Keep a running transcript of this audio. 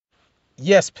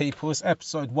Yes, people, it's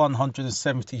episode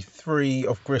 173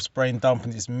 of Griff's Brain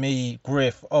Dumping. It's me,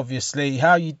 Griff, obviously.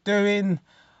 How you doing?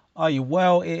 Are you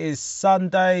well? It is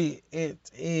Sunday. It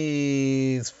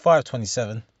is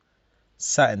 5:27.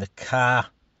 Sat in the car.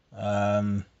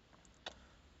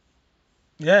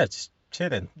 Yeah, just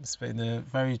chilling. It's been a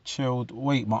very chilled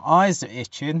week. My eyes are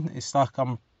itching. It's like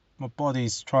my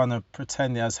body's trying to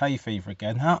pretend it has hay fever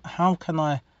again. How can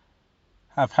I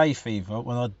have hay fever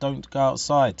when I don't go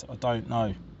outside? I don't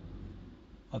know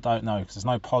because there's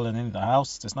no pollen in the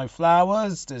house. There's no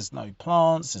flowers. There's no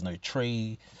plants. There's no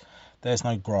tree. There's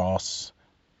no grass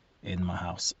in my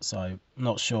house. So I'm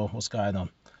not sure what's going on.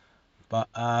 But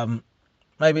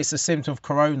maybe it's a symptom of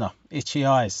corona. Itchy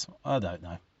eyes. I don't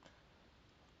know.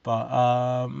 But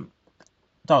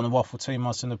don't want to waffle too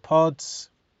much in the pods.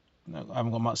 I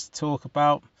haven't got much to talk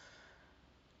about.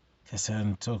 Guess I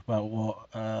can talk about what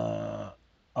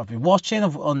I've been watching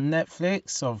on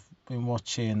Netflix. I've been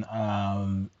watching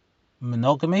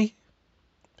Monogamy,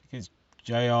 because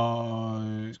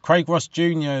Craig Ross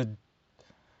Jr.'s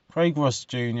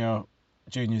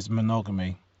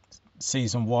Monogamy,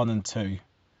 season 1 and 2.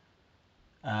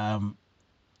 The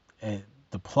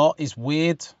plot is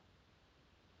weird.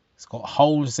 It's got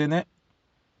holes in it.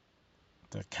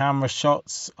 The camera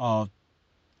shots are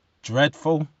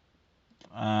dreadful.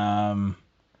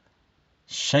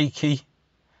 Shaky.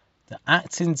 The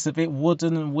acting's a bit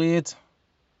wooden and weird.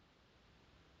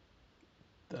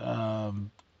 The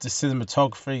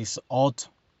cinematography's odd.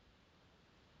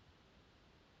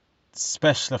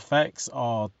 Special effects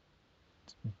are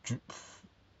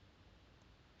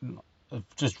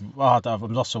just,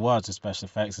 I'm lost for words of special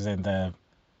effects, as in they're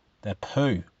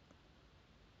poo.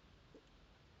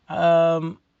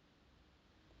 The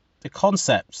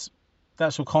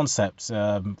actual concepts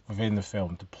within the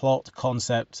film, the plot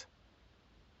concept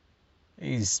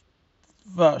is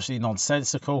virtually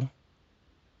nonsensical.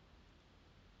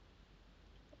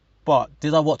 But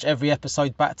did I watch every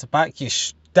episode back to back?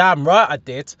 Damn right I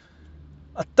did.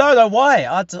 I don't know why.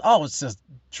 I was just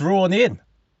drawn in.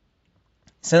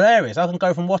 It's hilarious. I can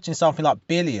go from watching something like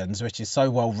Billions, which is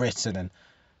so well written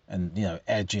and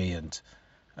edgy and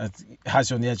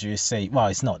has you on the edge of your seat. Well,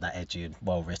 it's not that edgy and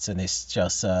well written. It's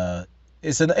just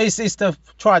it's the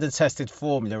tried and tested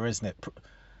formula, isn't it?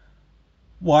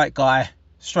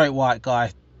 Straight white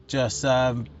guy, just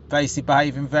basically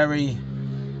behaving very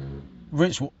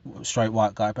rich straight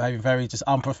white guy, behaving very just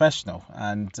unprofessional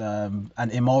and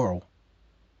immoral.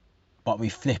 But we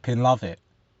flipping love it.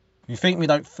 If you think we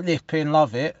don't flipping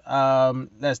love it,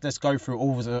 let's go through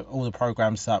all the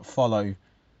programs that follow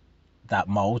that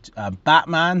mold.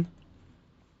 Batman.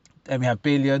 Then we have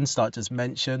Billions, like just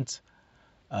mentioned.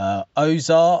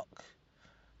 Ozark,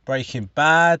 Breaking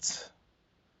Bad,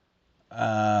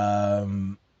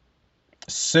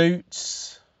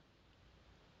 Suits,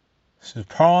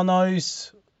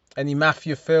 Sopranos, any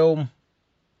mafia film,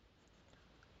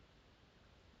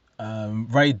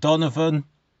 Ray Donovan.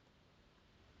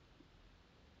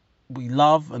 We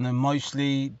love an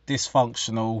emotionally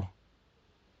dysfunctional,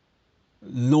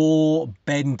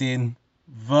 law-bending,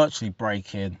 virtually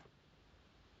breaking,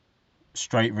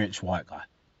 straight rich white guy.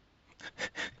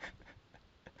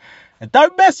 And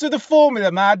don't mess with the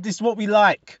formula, man. This is what we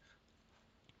like.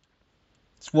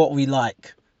 It's what we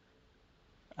like.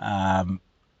 So I'll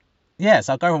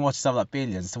go and watch something like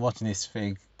Billions to watching this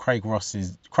thing, Craig Ross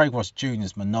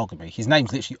Jr.'s Monogamy. His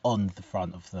name's literally on the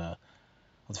front of the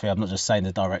thing. I'm not just saying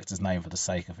the director's name for the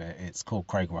sake of it. It's called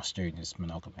Craig Ross Jr.'s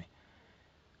Monogamy.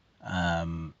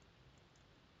 And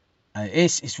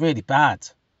it's really bad.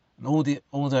 And all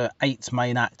the 8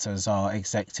 main actors are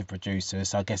executive producers.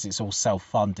 So I guess it's all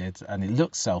self-funded, and it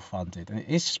looks self-funded, and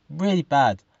it's really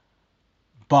bad.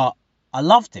 But I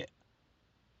loved it.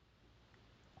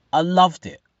 I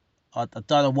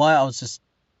don't know why. I just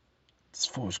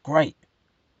thought it was great.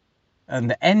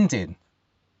 And the ending,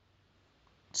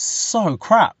 so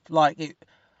crap.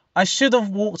 I should have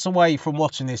walked away from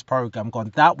watching this program gone,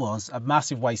 that was a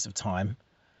massive waste of time.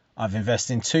 I've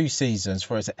invested in 2 seasons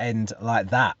for it to end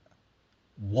like that.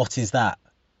 What is that?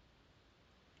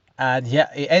 And yeah,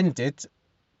 it ended,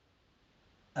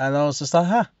 and I was just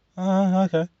like,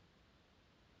 okay.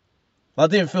 I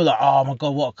didn't feel like, oh my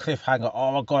god, what a cliffhanger.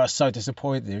 Oh my god, I'm so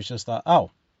disappointed. It was just like, oh,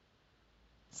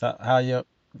 is that how you're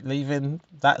leaving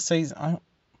that season? Oh,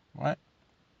 right.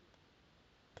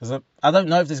 Because I don't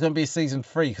know if there's going to be a season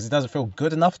 3, because it doesn't feel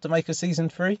good enough to make a season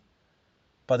 3.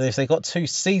 But if they got 2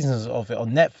 seasons of it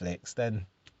on Netflix, then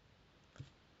I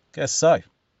guess so.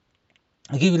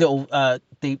 I'll give you a little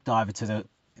deep dive into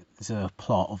the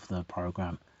plot of the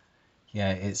program.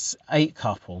 Yeah, it's 4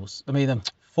 couples.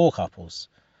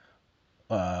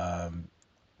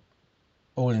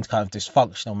 all in kind of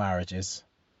dysfunctional marriages,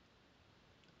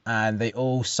 and they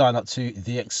all sign up to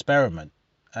the experiment,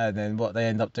 and then what they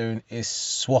end up doing is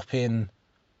swapping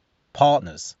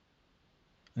partners,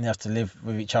 and they have to live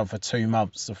with each other for 2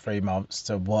 months or 3 months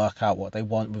to work out what they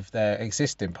want with their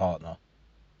existing partner.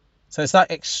 So it's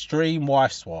like extreme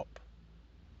wife swap.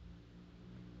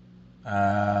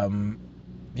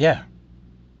 Yeah.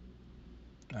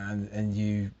 And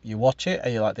you watch it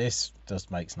and you're like, this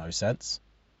just makes no sense.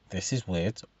 This is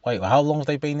weird. Wait, how long have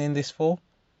they been in this for?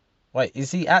 Wait,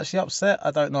 is he actually upset?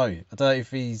 I don't know. I don't know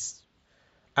if he's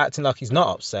acting like he's not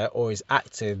upset or his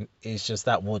acting is just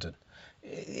that wooden.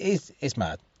 It's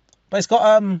mad. But it's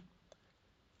got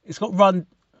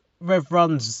Rev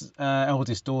Run's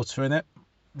eldest daughter in it,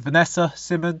 Vanessa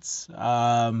Simmons,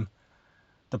 the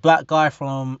black guy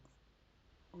from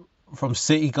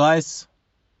City Guys.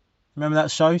 Remember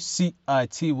that show?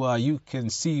 CITY. You can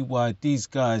see why these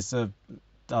guys are...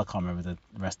 I can't remember the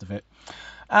rest of it.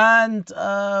 And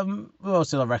who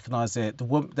else did I recognise it?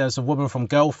 There's a woman from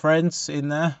Girlfriends in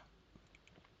there.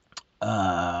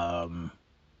 Yeah.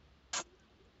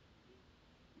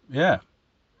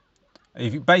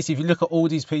 If you look at all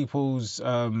these people's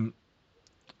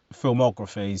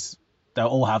filmographies, they'll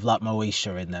all have like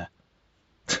Moesha in there.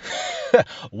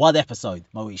 One episode,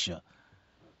 Moesha.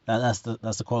 That's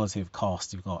the quality of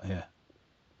cast you've got here.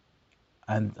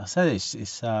 And I said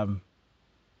it's I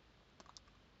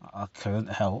couldn't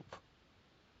help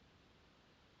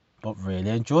but really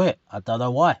enjoy it. I don't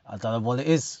know why. I don't know what it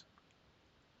is.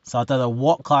 So I don't know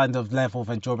what kind of level of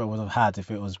enjoyment I would have had if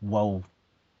it was well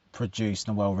produced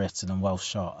and well written and well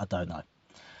shot. I don't know.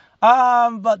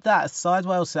 But that aside,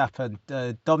 what else happened?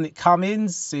 Dominic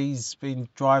Cummings, he's been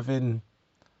driving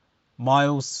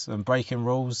miles and breaking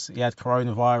rules. He had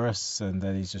coronavirus and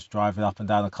then he's just driving up and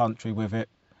down the country with it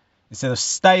instead of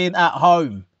staying at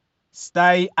home.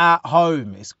 Stay at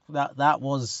home. That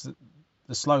was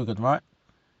the slogan, right?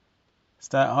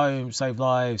 Stay at home, save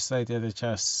lives, save the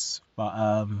NHS.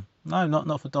 But no,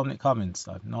 not for Dominic Cummings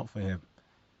though. Not for him.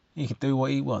 He can do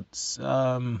what he wants.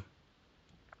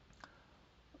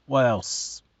 What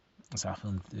else has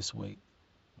happened this week?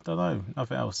 Don't know.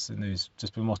 Nothing else in the news.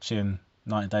 Just been watching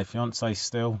 90 Day Fiancé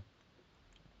still.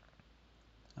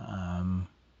 And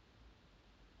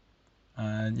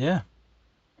yeah,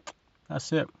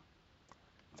 that's it.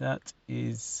 That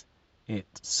is it.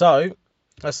 So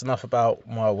that's enough about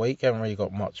my week. I haven't really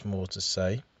got much more to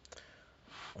say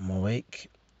on my week.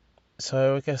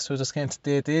 So I guess we'll just get into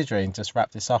Dear Deirdre and just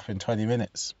wrap this up in 20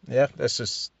 minutes. Yeah, let's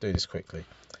just do this quickly.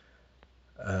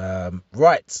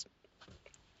 Right.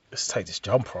 Let's take this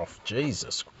jumper off.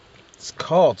 Jesus. This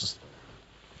car just...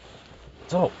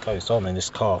 what goes on in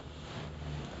this car?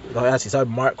 Like, it has its own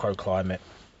microclimate.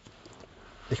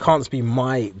 It can't just be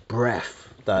my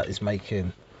breath that is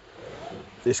making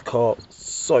this car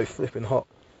so flipping hot.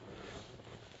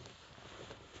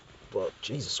 But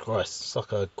Jesus Christ, it's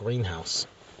like a greenhouse.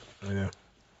 Yeah.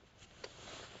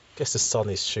 Guess the sun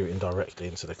is shooting directly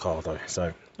into the car though.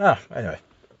 So anyway.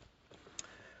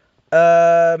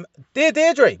 Dear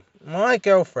Deirdre, my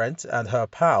girlfriend and her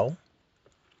pal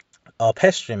are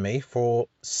pestering me for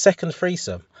second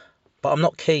threesome, but I'm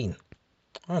not keen.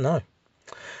 Oh no.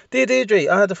 Dear Deirdre,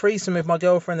 I had a threesome with my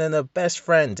girlfriend and her best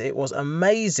friend. It was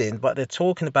amazing, but they're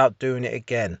talking about doing it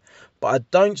again. But I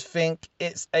don't think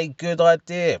it's a good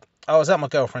idea. I was at my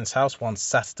girlfriend's house one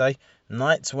Saturday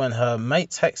night when her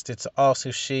mate texted to ask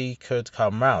if she could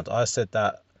come round. I said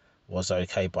that was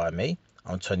okay by me.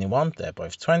 I'm 21, they're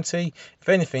both 20. If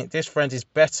anything, this friend is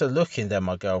better looking than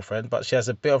my girlfriend, but she has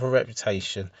a bit of a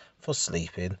reputation for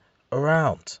sleeping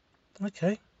around.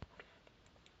 Okay.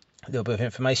 A little bit of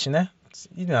information there.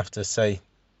 You didn't have to say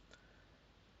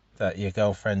that your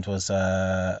girlfriend was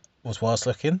worse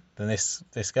looking than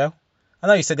this girl. I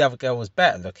know you said the other girl was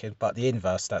better looking, but the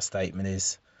inverse of that statement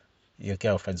is your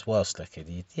girlfriend's worse looking.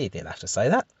 You didn't have to say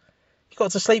that. You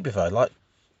got to sleep with her. Like,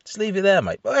 just leave it there,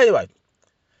 mate. But anyway,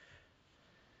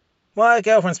 my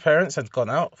girlfriend's parents had gone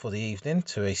out for the evening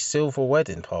to a silver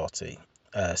wedding party,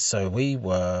 so we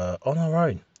were on our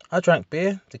own. I drank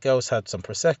beer, the girls had some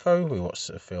Prosecco, we watched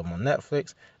a film on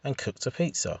Netflix and cooked a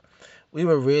pizza. We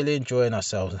were really enjoying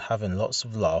ourselves and having lots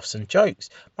of laughs and jokes.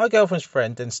 My girlfriend's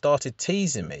friend then started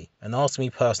teasing me and asking me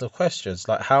personal questions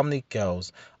like how many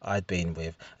girls I'd been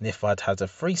with and if I'd had a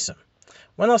threesome.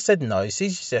 When I said no, she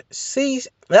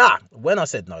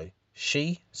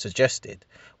suggested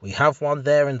we have one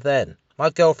there and then. My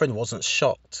girlfriend wasn't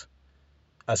shocked,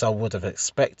 as I would have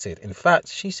expected. In fact,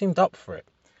 she seemed up for it.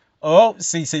 Oh,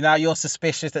 see, now you're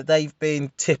suspicious that they've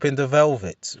been tipping the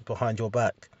velvet behind your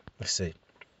back. Let's see.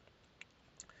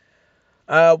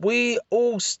 We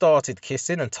all started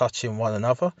kissing and touching one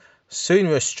another. Soon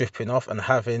we were stripping off and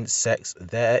having sex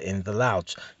there in the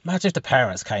lounge. Imagine if the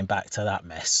parents came back to that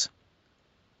mess.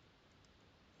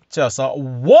 Just like,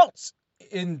 what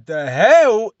in the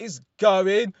hell is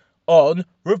going on,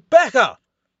 Rebecca?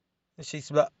 And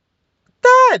she's like,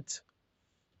 Dad!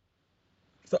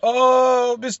 So,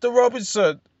 oh, Mr.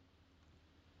 Robinson.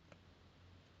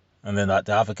 And then like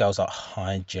the other girl's like,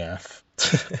 hi, Jeff.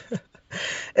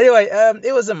 Anyway,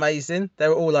 it was amazing. They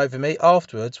were all over me.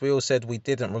 Afterwards, we all said we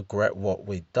didn't regret what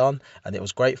we'd done, and it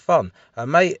was great fun. A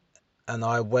mate and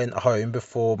I went home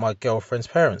before my girlfriend's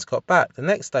parents got back. The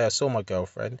next day, I saw my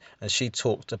girlfriend, and she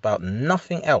talked about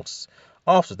nothing else.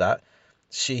 After that,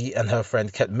 she and her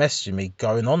friend kept messaging me,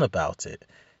 going on about it.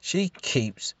 She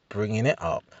keeps bringing it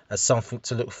up as something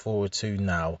to look forward to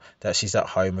now that she's at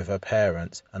home with her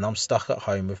parents, and I'm stuck at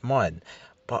home with mine.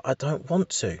 But I don't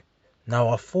want to. Now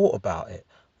I've thought about it.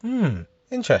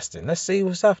 Interesting. Let's see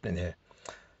what's happening here.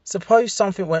 Suppose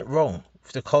something went wrong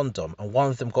with the condom and one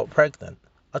of them got pregnant.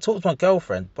 I talked to my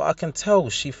girlfriend, but I can tell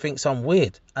she thinks I'm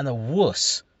weird and a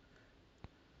wuss.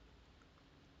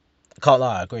 Can't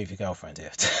lie, I agree with your girlfriend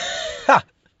here.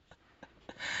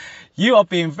 You are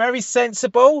being very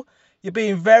sensible. You're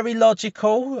being very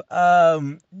logical.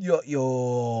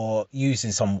 You're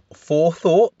using some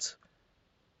forethought.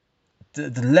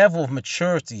 The level of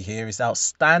maturity here is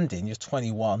outstanding. You're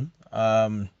 21.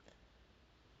 And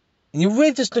you're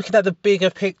really just looking at the bigger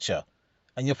picture,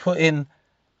 and you're putting,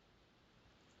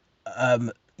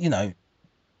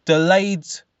 delayed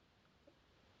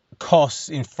costs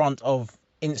in front of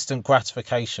instant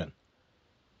gratification.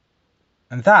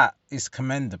 And that is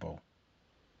commendable.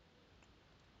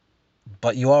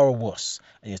 But you are a wuss.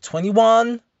 And you're 21,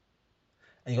 and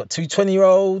you've got two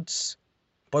 20-year-olds.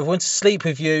 Both want to sleep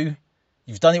with you.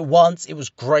 You've done it once, it was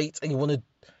great, and they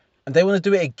want to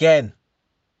do it again.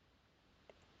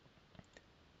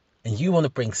 And you want to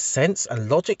bring sense and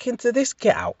logic into this?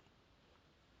 Get out.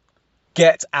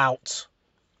 Get out.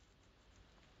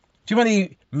 Too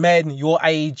many men your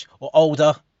age or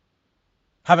older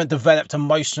haven't developed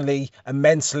emotionally and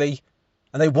mentally,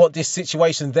 and they want this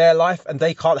situation in their life and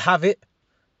they can't have it.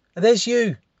 And there's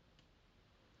you.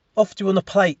 Offered you on a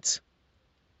plate.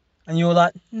 And you're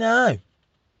like, no,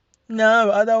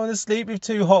 I don't want to sleep with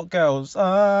two hot girls. Do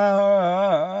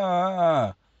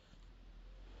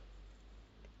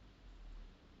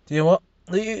you know what?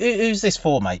 Who's this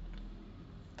for, mate?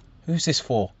 Who's this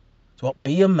for? So what?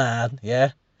 Be a man,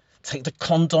 yeah? Take the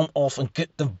condom off and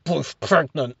get them both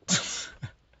pregnant.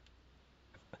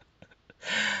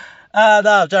 No,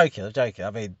 I'm joking.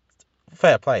 I mean,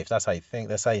 fair play. If that's how you think,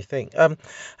 that's how you think.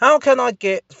 How can I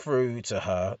get through to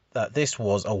her that this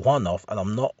was a one-off and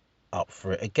I'm not up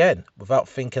for it again without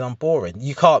thinking I'm boring?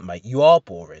 You can't, mate. You are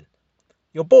boring.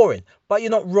 You're boring, but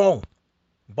you're not wrong.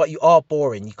 But you are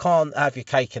boring. You can't have your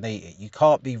cake and eat it. You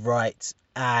can't be right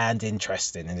and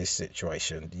interesting in this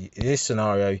situation. In this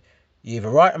scenario, you're either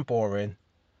right and boring,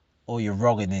 or you're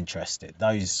wrong and interesting.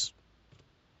 Those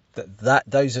are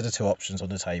the two options on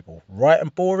the table. Right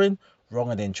and boring,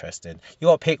 wrong and interesting. You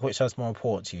got to pick which one's more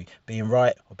important to you, being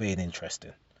right or being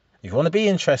interesting. If you want to be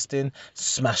interesting,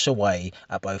 smash away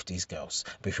at both these girls.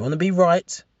 But if you want to be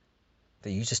right,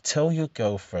 then you just tell your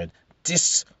girlfriend,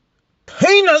 this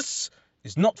penis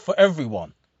is not for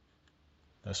everyone.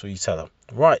 That's what you tell them.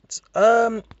 Right.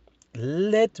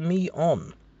 Led me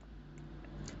on.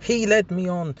 He led me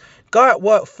on. Guy at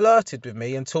work flirted with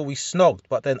me until we snogged,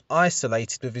 but then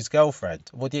isolated with his girlfriend.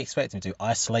 What do you expect him to do?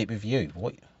 Isolate with you?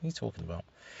 What are you talking about?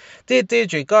 Dear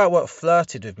Deirdre, guy at work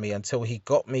flirted with me until he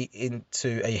got me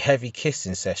into a heavy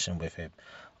kissing session with him.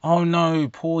 Oh no,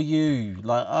 poor you.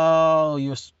 Like, oh,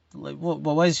 you're like, well,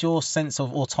 where's your sense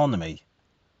of autonomy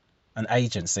and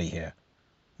agency here?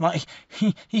 Like,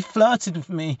 he flirted with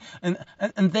me and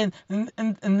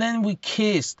then we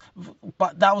kissed,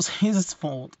 but that was his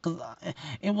fault because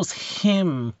it was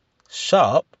him. Shut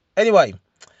up. Anyway,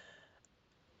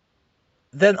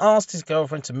 then asked his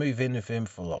girlfriend to move in with him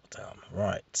for lockdown.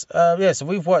 Right. So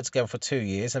we've worked together for 2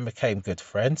 years and became good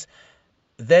friends.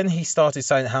 Then he started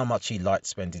saying how much he liked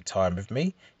spending time with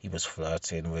me. He was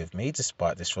flirting with me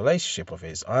despite this relationship of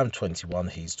his. I'm 21,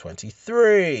 he's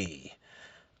 23.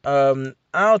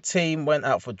 Our team went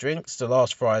out for drinks. The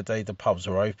last Friday the pubs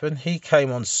were open. He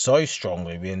came on so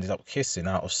strongly we ended up kissing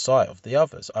out of sight of the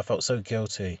others. I felt so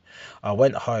guilty. I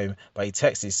went home, but he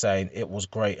texted saying it was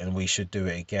great and we should do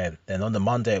it again. Then on the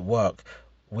Monday at work,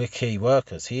 we're key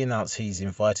workers, he announced he's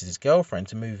invited his girlfriend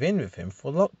to move in with him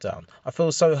for lockdown. I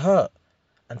feel so hurt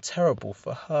and terrible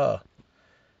for her.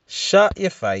 Shut your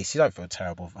face. You don't feel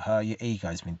terrible for her. Your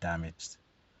ego's been damaged.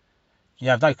 You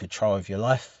have no control of your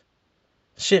life.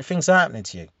 Shit, things are happening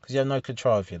to you because you have no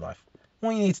control of your life.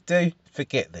 What you need to do,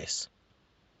 forget this.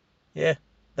 Yeah,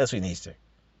 that's what you need to do.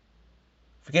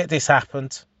 Forget this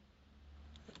happened.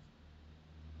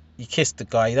 You kissed the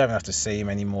guy, you don't have to see him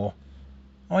anymore.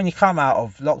 And when you come out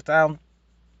of lockdown,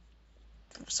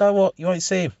 so what? You won't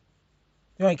see him.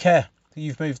 You won't care.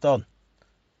 You've moved on.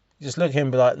 You just look at him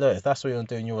and be like, look, if that's what you want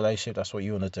to do in your relationship, that's what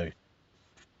you want to do.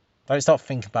 Don't start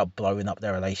thinking about blowing up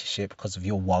their relationship because of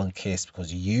your one kiss,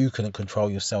 because you couldn't control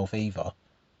yourself either.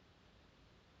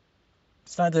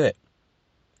 Just don't do it.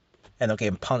 End up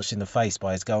getting punched in the face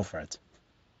by his girlfriend.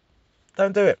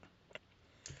 Don't do it.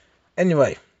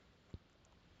 Anyway.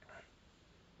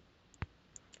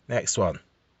 Next one.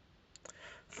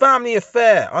 Family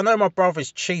affair. I know my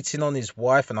brother's cheating on his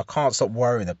wife and I can't stop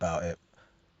worrying about it.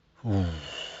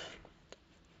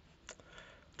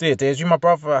 Dear Deirdre, my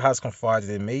brother has confided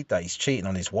in me that he's cheating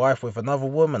on his wife with another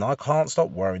woman. I can't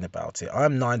stop worrying about it.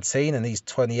 I'm 19 and he's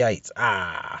 28.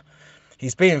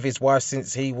 He's been with his wife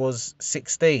since he was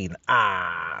 16.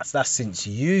 So that's since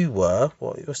you were,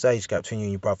 what's the age gap between you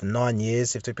and your brother? 9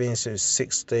 years. If they've been since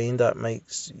 16, that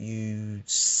makes you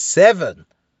 7.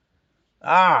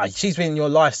 She's been in your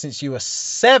life since you were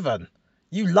 7.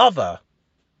 You love her.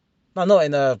 No, not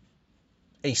in a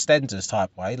EastEnders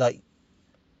type way. Like,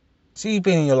 she's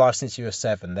been in your life since you were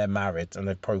 7. They're married and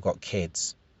they've probably got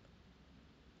kids.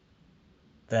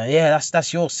 Then yeah,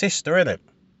 that's your sister, isn't it?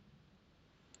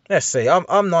 Let's see.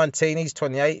 I'm 19. He's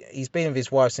 28. He's been with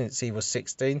his wife since he was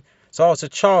 16. So I was a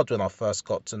child when I first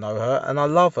got to know her, and I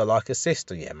love her like a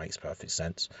sister. Yeah, makes perfect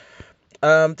sense.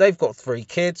 They've got 3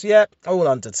 kids. Yeah, all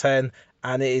under 10.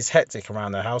 And it is hectic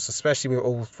around the house, especially with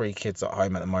all 3 kids at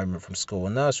home at the moment from school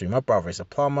and nursery. My brother is a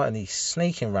plumber and he's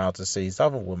sneaking round to see his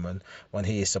other woman when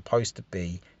he is supposed to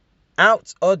be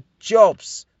out of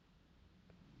jobs.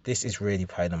 This is really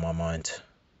playing on my mind.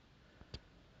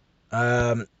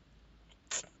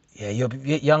 Yeah, you're a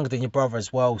bit younger than your brother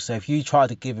as well. So if you try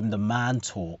to give him the man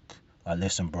talk, like,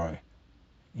 listen, bro,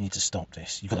 you need to stop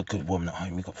this. You've got a good woman at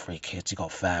home. You've got 3 kids. You've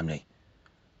got a family.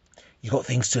 You've got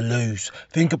things to lose.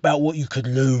 Think about what you could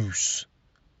lose.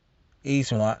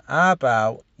 He's like, how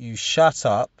about you shut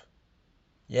up,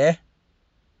 yeah,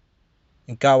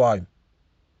 and go home.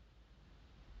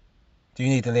 Do you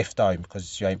need a lift home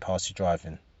because you ain't passed your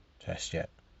driving test yet?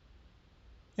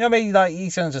 You know what I mean? Like,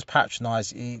 he's going to just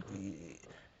patronise. Yeah,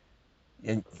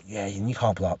 and you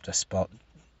can't blow up the spot.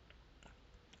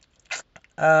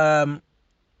 I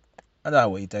don't know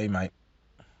what you do, mate.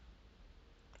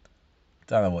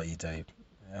 Don't know what you do.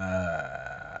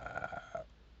 I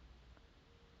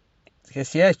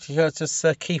guess, yeah, you gotta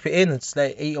just keep it in and just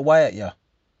let it eat away at you.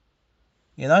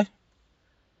 You know?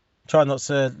 Try not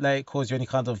to let it cause you any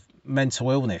kind of mental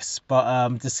illness.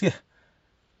 But just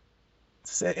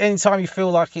anytime you feel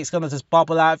like it's gonna just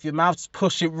bubble out of your mouth, just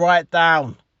push it right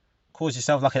down. Cause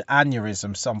yourself like an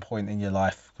aneurysm some point in your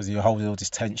life because you're holding all this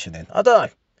tension in. I don't know.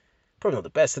 Probably not the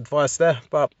best advice there,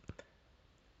 but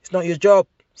it's not your job.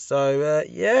 So,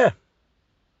 yeah.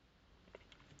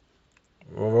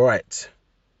 Right.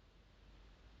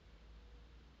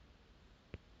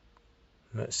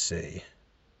 Let's see.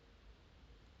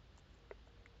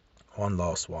 One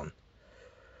last one.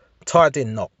 Tied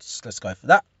in knots. Let's go for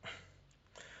that.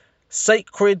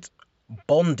 Sacred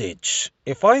bondage.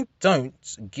 If I don't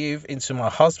give into my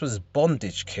husband's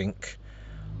bondage kink,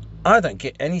 I don't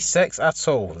get any sex at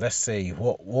all. Let's see.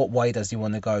 What way does he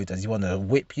want to go? Does he want to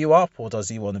whip you up, or does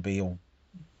he want to be all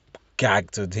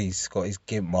gagged and he's got his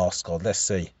gimp mask on? Let's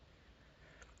see.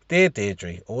 Dear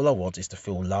Deirdre, all I want is to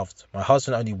feel loved. My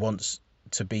husband only wants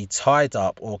to be tied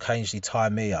up or occasionally tie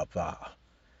me up.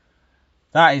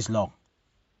 That is long.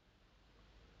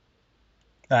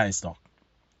 That is long.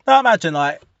 Now imagine,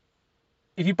 like,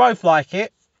 if you both like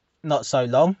it, not so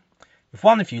long. If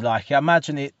one of you like it,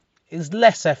 imagine it is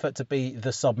less effort to be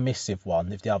the submissive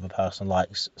one if the other person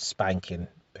likes spanking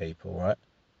people, right?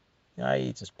 You know,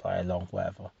 you just play along,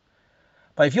 whatever.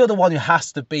 But if you're the one who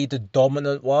has to be the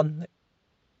dominant one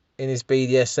in this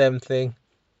BDSM thing,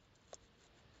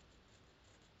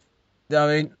 you know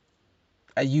what I mean?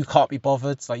 And you can't be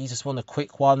bothered. It's like you just want a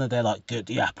quick one and they're like, get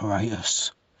the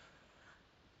apparatus.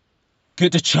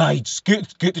 Get the chains.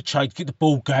 Get the chains. Get the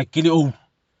ball gag. Get it all.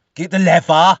 Get the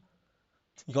leather.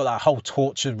 You got that whole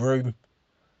torture room.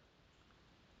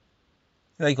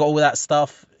 They got all that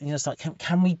stuff. And you're just like,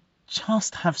 can we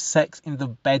just have sex in the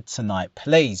bed tonight,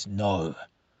 please? No.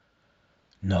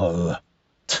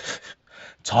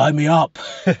 Tie me up.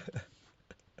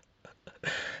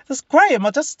 That's Graham.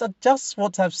 I just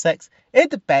want to have sex in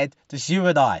the bed, just you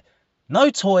and I. No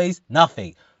toys,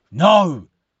 nothing. No.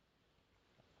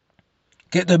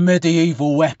 Get the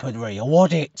medieval weaponry. I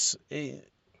want it.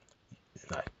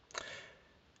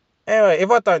 Anyway,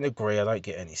 if I don't agree, I don't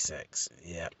get any sex.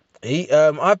 Yeah.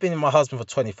 I've been with my husband for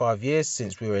 25 years,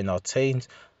 since we were in our teens.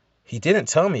 He didn't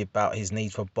tell me about his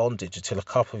need for bondage until a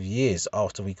couple of years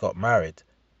after we got married,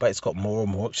 but it's got more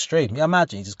and more extreme. Yeah,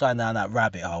 imagine you're just going down that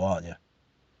rabbit hole, aren't you?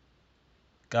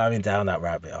 Going down that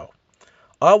rabbit hole.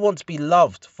 I want to be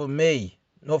loved for me,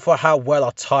 not for how well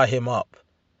I tie him up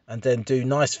and then do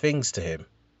nice things to him.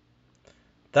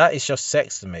 That is just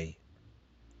sex to me.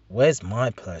 Where's my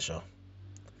pleasure?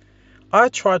 I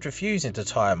tried refusing to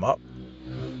tie him up,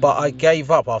 but I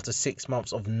gave up after 6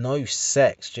 months of no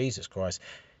sex. Jesus Christ.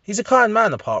 He's a kind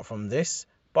man apart from this,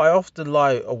 but I often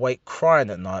lie awake crying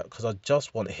at night because I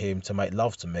just want him to make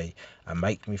love to me and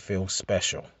make me feel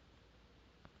special.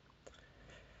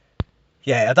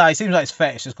 Yeah, I don't know, it seems like his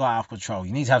fetish has got out of control.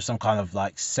 You need to have some kind of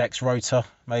like sex rota,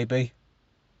 maybe.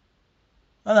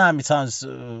 I don't know how many times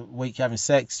a week you're having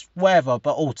sex, whatever,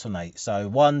 but alternate. So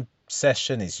one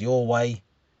session is your way,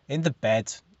 in the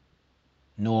bed,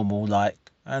 normal like,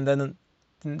 and then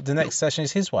the next session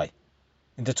is his way,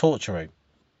 in the torture room.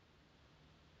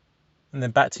 And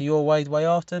then back to your way the way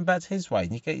after, and back to his way.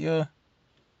 And you get your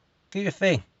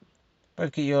thing.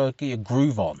 Both get your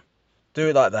groove on. Do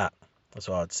it like that. That's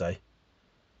what I'd say.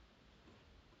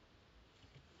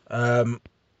 Right.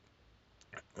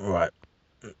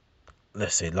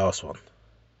 Let's see, last one.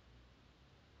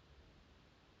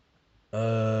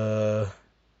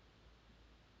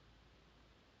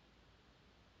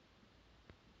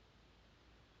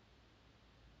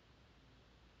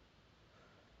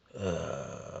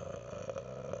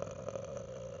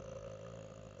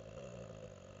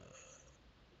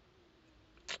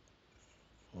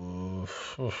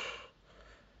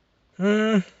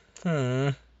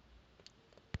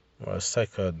 Well, let's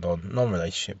take a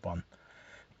non-relationship one.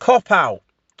 Cop out.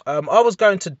 I was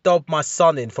going to dob my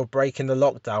son in for breaking the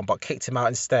lockdown, but kicked him out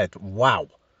instead. Wow.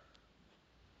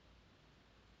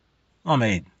 I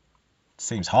mean,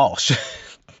 seems harsh.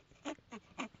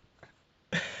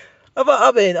 But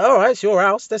I mean, all right, it's your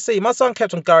house. Let's see. My son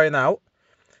kept on going out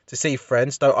to see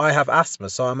friends, though I have asthma,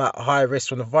 so I'm at high risk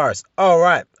from the virus. All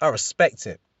right, I respect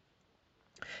it.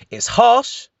 It's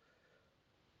harsh.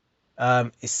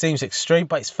 It seems extreme,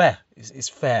 but it's fair. It's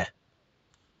fair.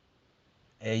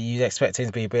 You'd expect him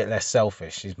to be a bit less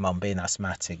selfish. His mum being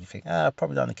asthmatic. You think,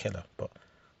 probably done a killer, but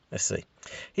let's see.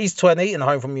 He's 20 and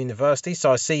home from university,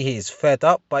 so I see he is fed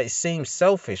up, but it seems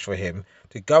selfish for him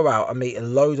to go out and meet a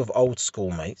load of old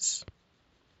schoolmates.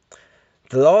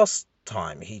 The last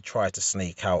time he tried to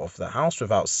sneak out of the house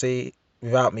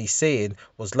without me seeing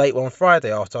was late one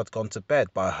Friday after I'd gone to bed,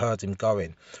 but I heard him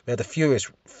going. We had a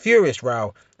furious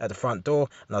row at the front door,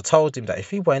 and I told him that if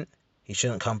he went, he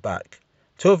shouldn't come back.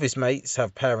 2 of his mates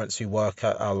have parents who work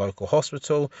at our local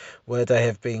hospital where there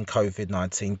have been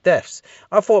COVID-19 deaths.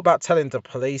 I thought about telling the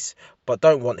police, but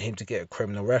don't want him to get a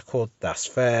criminal record. That's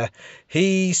fair.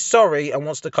 He's sorry and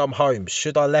wants to come home.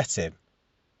 Should I let him?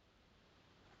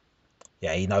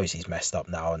 Yeah, he knows he's messed up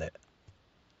now, innit?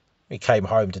 He came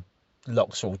home, the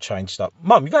locks all changed up.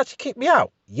 Mum, you've actually kicked me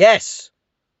out? Yes.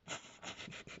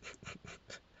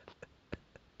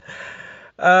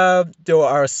 I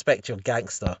respect your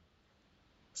gangster.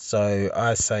 So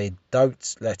I say,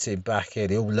 don't let him back in.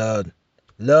 He'll learn.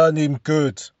 Learn him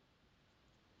good.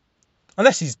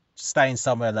 Unless he's staying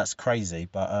somewhere that's crazy.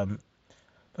 But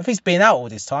if he's been out all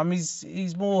this time, he's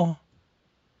even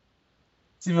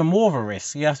more of a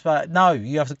risk. You have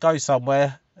to go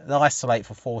somewhere and isolate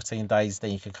for 14 days,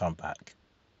 then you can come back.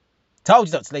 Told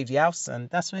you not to leave the house, and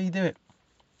that's where you do it.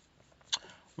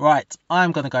 Right,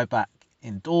 I'm going to go back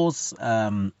indoors.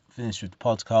 Finish with the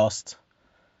podcast.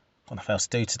 Got nothing else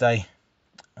to do today.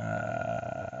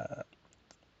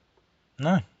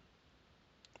 No.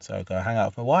 So go hang out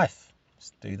with my wife.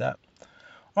 Just do that.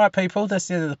 Alright, people, that's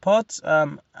the end of the pod.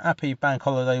 Happy bank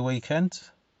holiday weekend.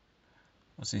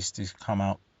 What's this to come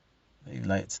out either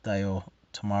later today or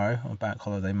tomorrow on bank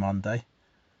holiday Monday,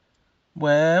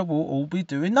 where we'll all be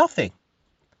doing nothing.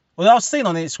 Well, I was seeing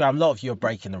on Instagram, a lot of you are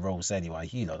breaking the rules anyway.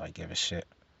 You lot don't give a shit.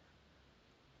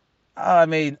 I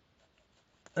mean,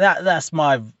 that's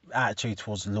my attitude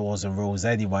towards laws and rules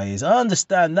anyway, is I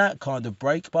understand that kind of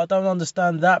break, but I don't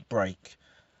understand that break.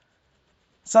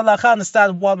 So like, I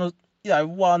understand one,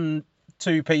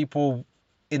 2 people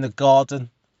in the garden,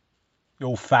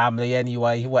 your family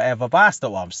anyway, whatever, but that's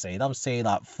not what I'm seeing. I'm seeing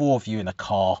like 4 of you in a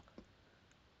car.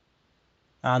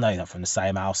 I know you're not from the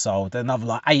same household. Another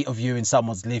like 8 of you in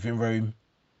someone's living room.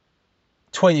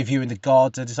 20 of you in the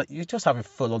garden. It's like, you're just having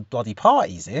full on bloody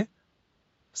parties here.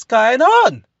 What's going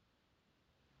on?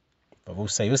 But we'll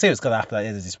see. We'll see what's going to happen at the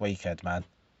end of this weekend, man.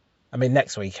 I mean,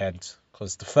 next weekend,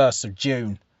 because the 1st of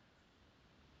June,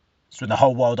 So when the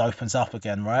whole world opens up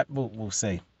again, right? We'll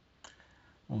see.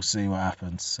 We'll see what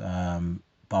happens.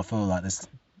 But I feel like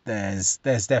there's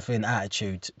definitely an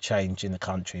attitude change in the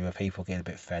country where people get a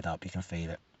bit fed up. You can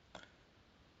feel it.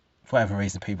 For whatever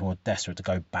reason, people are desperate to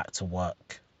go back to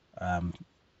work.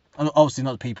 Obviously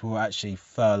not the people who are actually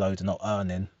furloughed and not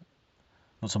earning. I'm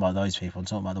not talking about those people. I'm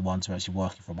talking about the ones who are actually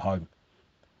working from home.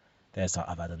 There's like,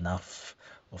 I've had enough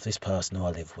of this person who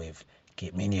I live with.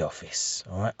 Get me in the office,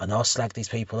 all right? And I'll slag these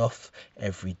people off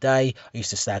every day. I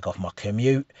used to slag off my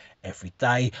commute every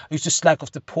day. I used to slag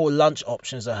off the poor lunch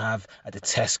options I have at the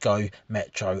Tesco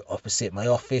Metro opposite my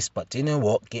office. But do you know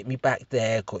what? Get me back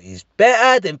there, because it's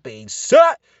better than being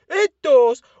sat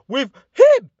indoors with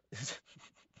him.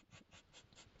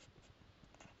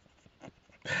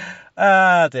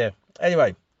 Ah, dear.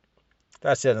 Anyway,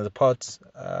 that's the end of the pod.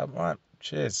 Right,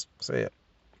 cheers. See ya.